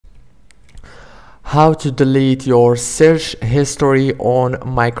How to delete your search history on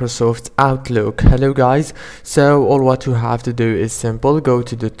Microsoft Outlook. Hello guys, so all what you have to do is simple. Go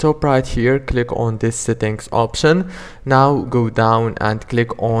to the top right here, click on this settings option. Now go down and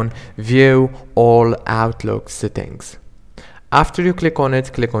click on view all Outlook settings. After you click on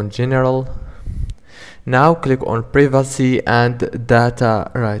it, click on general. Now click on privacy and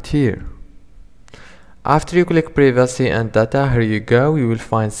data right here. After you click privacy and data, here you go, you will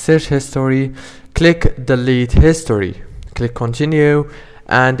find search history. Click delete history, click continue,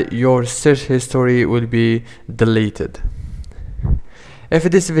 and your search history will be deleted. If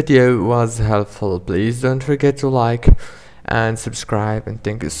this video was helpful, please don't forget to like and subscribe, and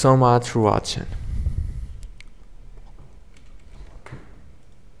thank you so much for watching.